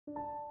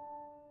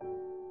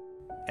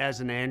As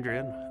an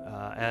Andrian,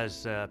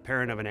 as a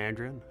parent of an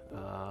Andrian,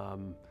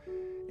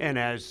 and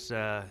as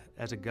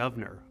a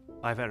governor,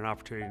 I've had an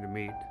opportunity to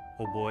meet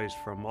old boys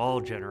from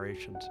all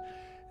generations.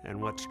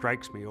 And what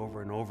strikes me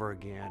over and over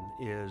again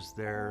is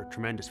their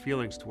tremendous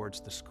feelings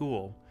towards the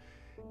school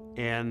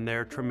and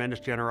their tremendous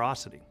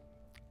generosity.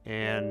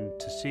 And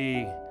to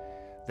see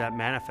that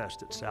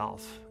manifest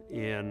itself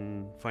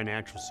in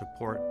financial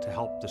support to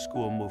help the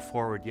school move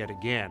forward yet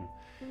again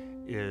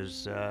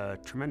is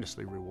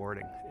tremendously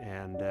rewarding.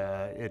 And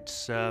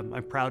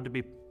I'm proud to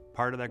be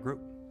part of that group.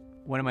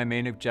 One of my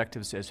main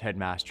objectives as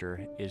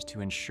headmaster is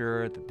to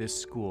ensure that this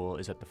school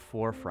is at the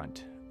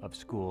forefront of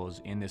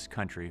schools in this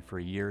country for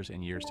years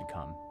and years to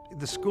come.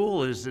 The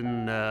school is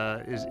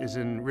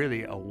in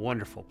really a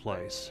wonderful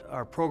place.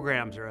 Our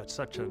programs are at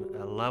such a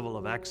level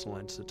of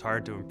excellence it's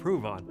hard to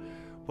improve on.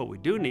 What we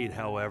do need,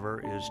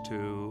 however, is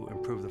to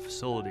improve the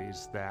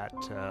facilities that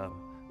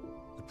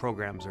the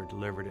programs are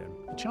delivered in.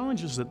 The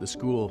challenges that the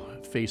school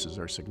faces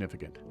are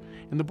significant,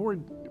 and the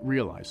board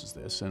realizes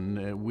this,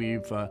 and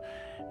we've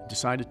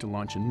decided to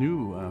launch a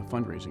new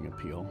fundraising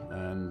appeal,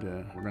 and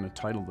we're going to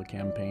title the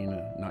campaign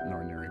Not an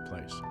Ordinary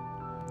Place.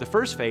 The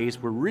first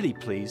phase, we're really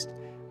pleased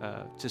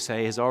to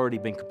say, has already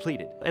been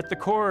completed. At the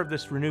core of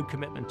this renewed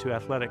commitment to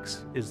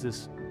athletics is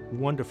this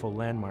wonderful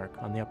landmark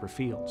on the upper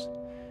fields,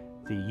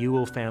 the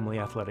Ewell Family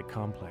Athletic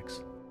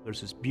Complex.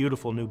 There's this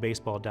beautiful new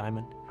baseball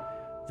diamond.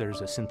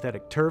 There's a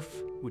synthetic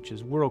turf, which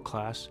is world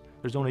class.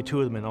 There's only 2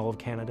 of them in all of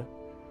Canada.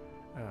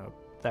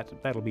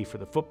 That'll be for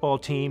the football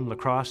team,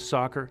 lacrosse,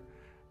 soccer.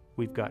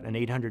 We've got an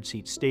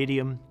 800-seat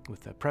stadium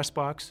with a press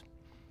box,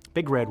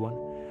 big red one.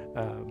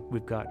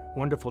 We've got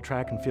wonderful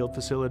track and field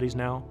facilities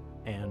now,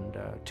 and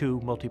 2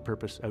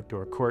 multi-purpose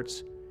outdoor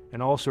courts,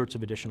 and all sorts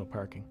of additional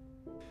parking.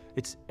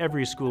 It's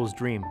every school's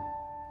dream,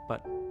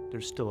 but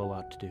there's still a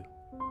lot to do.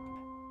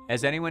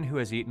 As anyone who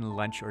has eaten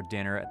lunch or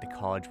dinner at the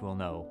college will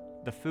know,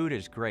 the food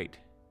is great,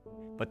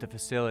 but the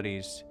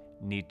facilities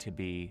need to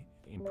be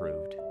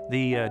improved.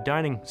 The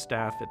dining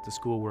staff at the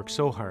school works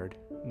so hard.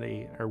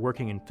 They are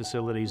working in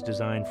facilities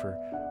designed for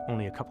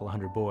only a couple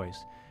hundred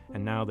boys,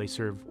 and now they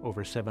serve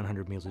over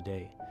 700 meals a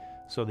day.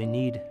 So they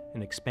need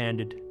an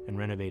expanded and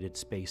renovated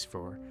space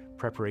for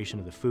preparation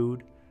of the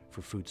food,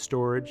 for food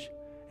storage,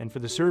 and for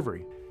the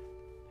servery.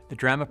 The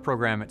drama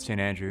program at St.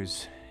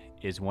 Andrews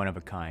is one of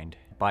a kind.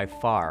 By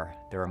far,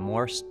 there are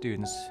more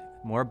students,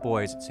 more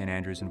boys at St.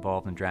 Andrews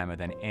involved in drama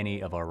than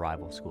any of our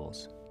rival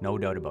schools. No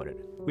doubt about it.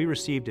 We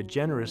received a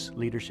generous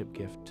leadership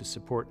gift to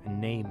support and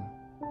name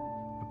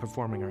a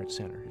performing arts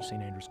center at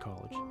St. Andrews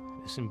College.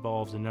 This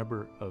involves a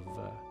number of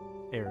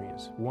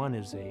areas. One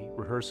is a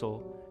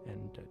rehearsal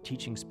and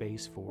teaching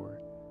space for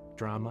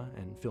drama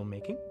and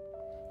filmmaking.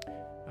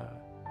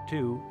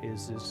 2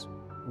 is this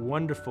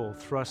wonderful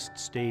thrust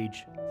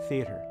stage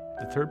theater.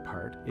 The third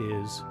part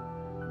is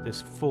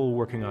this full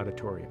working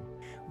auditorium.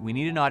 We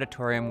need an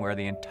auditorium where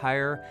the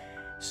entire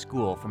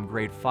school, from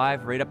grade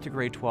 5 right up to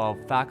grade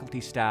 12,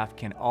 faculty, staff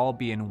can all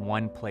be in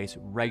one place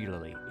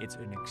regularly. It's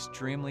an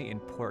extremely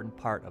important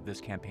part of this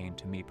campaign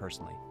to me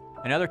personally.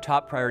 Another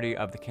top priority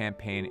of the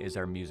campaign is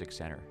our music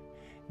center.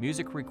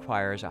 Music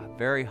requires a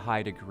very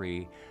high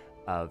degree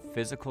of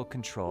physical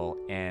control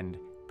and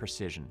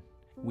precision.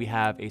 We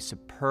have a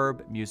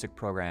superb music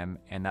program,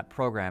 and that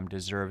program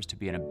deserves to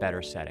be in a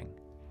better setting.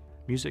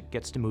 Music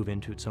gets to move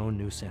into its own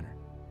new center,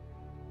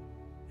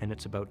 and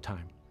it's about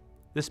time.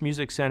 This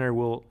music center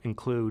will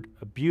include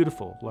a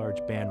beautiful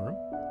large band room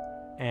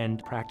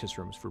and practice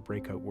rooms for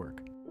breakout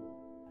work.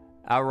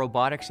 Our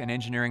robotics and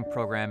engineering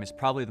program is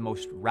probably the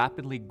most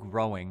rapidly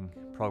growing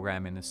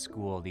program in the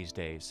school these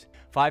days.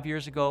 5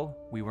 years ago,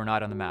 we were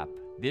not on the map.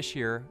 This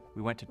year,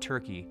 we went to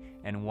Turkey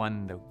and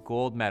won the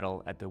gold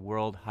medal at the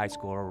World High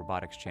School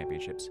Robotics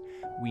Championships.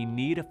 We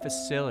need a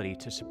facility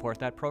to support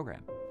that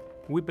program.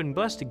 We've been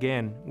blessed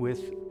again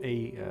with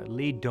a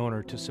lead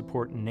donor to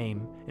support and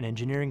name an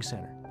engineering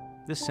center.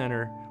 This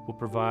center will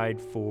provide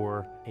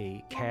for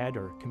a CAD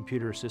or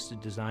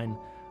computer-assisted design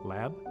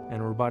lab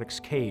and a robotics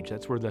cage.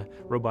 That's where the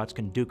robots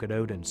can duke it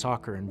out in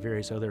soccer and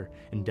various other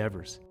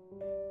endeavors.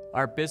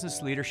 Our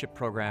business leadership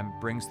program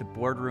brings the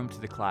boardroom to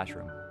the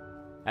classroom.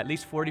 At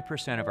least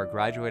 40% of our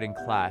graduating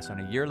class on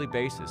a yearly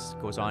basis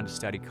goes on to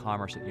study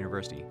commerce at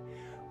university.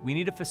 We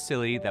need a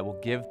facility that will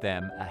give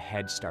them a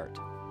head start.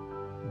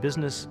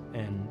 Business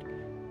and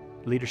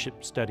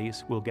leadership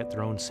studies will get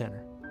their own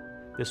center.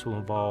 This will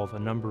involve a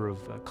number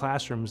of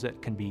classrooms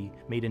that can be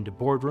made into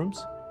boardrooms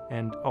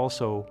and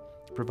also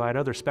provide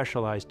other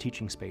specialized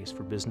teaching space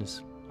for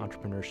business,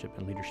 entrepreneurship,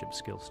 and leadership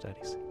skills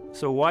studies.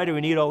 So why do we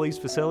need all these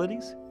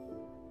facilities?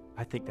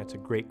 I think that's a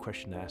great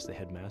question to ask the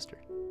headmaster.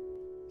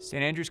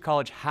 St. Andrews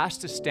College has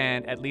to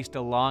stand at least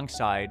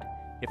alongside,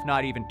 if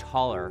not even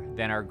taller,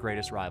 than our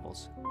greatest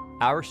rivals.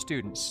 Our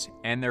students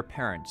and their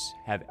parents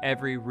have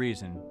every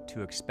reason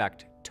to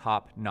expect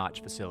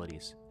top-notch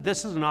facilities.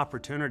 This is an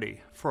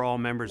opportunity for all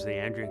members of the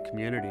Andrian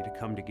community to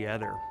come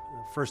together.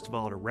 First of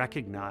all, to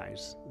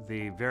recognize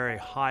the very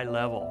high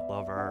level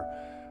of our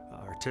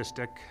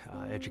artistic,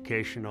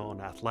 educational,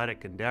 and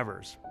athletic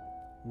endeavors.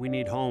 We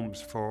need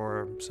homes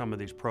for some of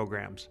these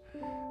programs.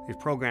 these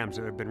programs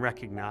that have been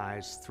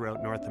recognized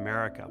throughout North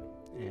America.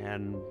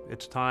 And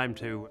it's time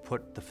to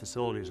put the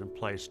facilities in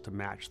place to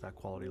match that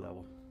quality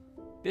level.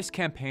 This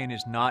campaign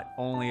is not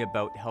only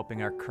about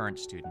helping our current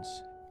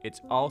students,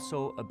 it's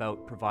also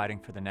about providing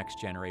for the next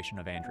generation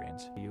of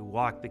Andrians. You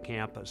walk the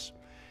campus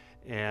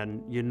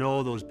and you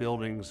know those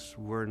buildings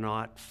were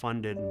not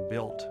funded and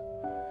built,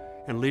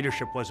 and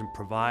leadership wasn't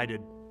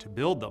provided to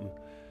build them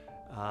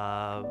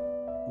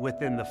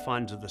within the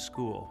funds of the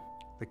school.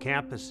 The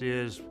campus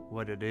is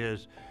what it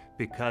is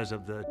because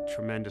of the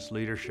tremendous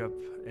leadership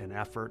and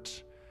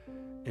efforts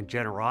and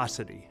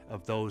generosity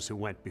of those who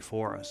went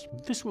before us.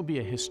 This will be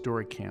a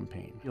historic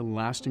campaign, a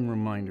lasting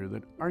reminder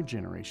that our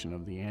generation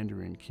of the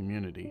Andrian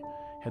community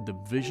had the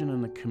vision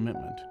and the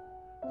commitment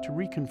to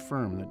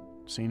reconfirm that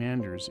St.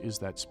 Andrews is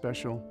that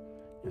special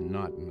and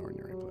not an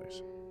ordinary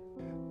place.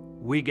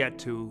 We get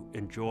to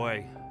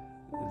enjoy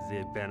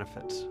the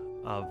benefits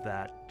of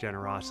that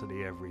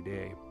generosity every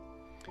day.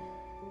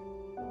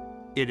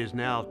 It is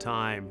now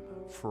time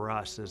for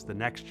us as the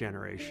next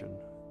generation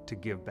to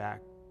give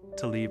back,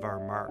 to leave our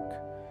mark.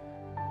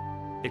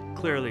 It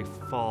clearly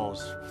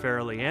falls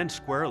fairly and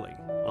squarely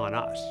on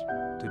us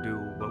to do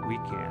what we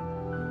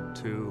can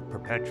to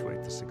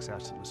perpetuate the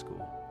success of the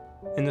school.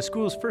 In the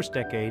school's first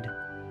decade,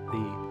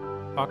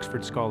 the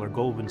Oxford scholar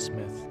Goldwin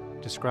Smith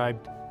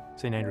described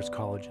St. Andrews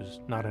College as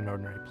not an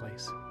ordinary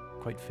place,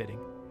 quite fitting.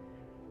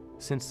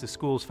 Since the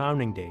school's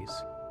founding days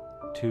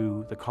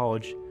to the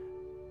college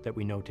that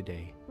we know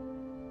today,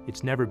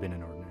 it's never been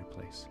an ordinary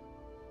place.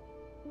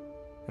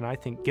 And I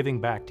think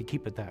giving back to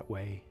keep it that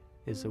way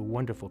is a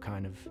wonderful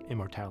kind of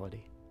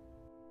immortality.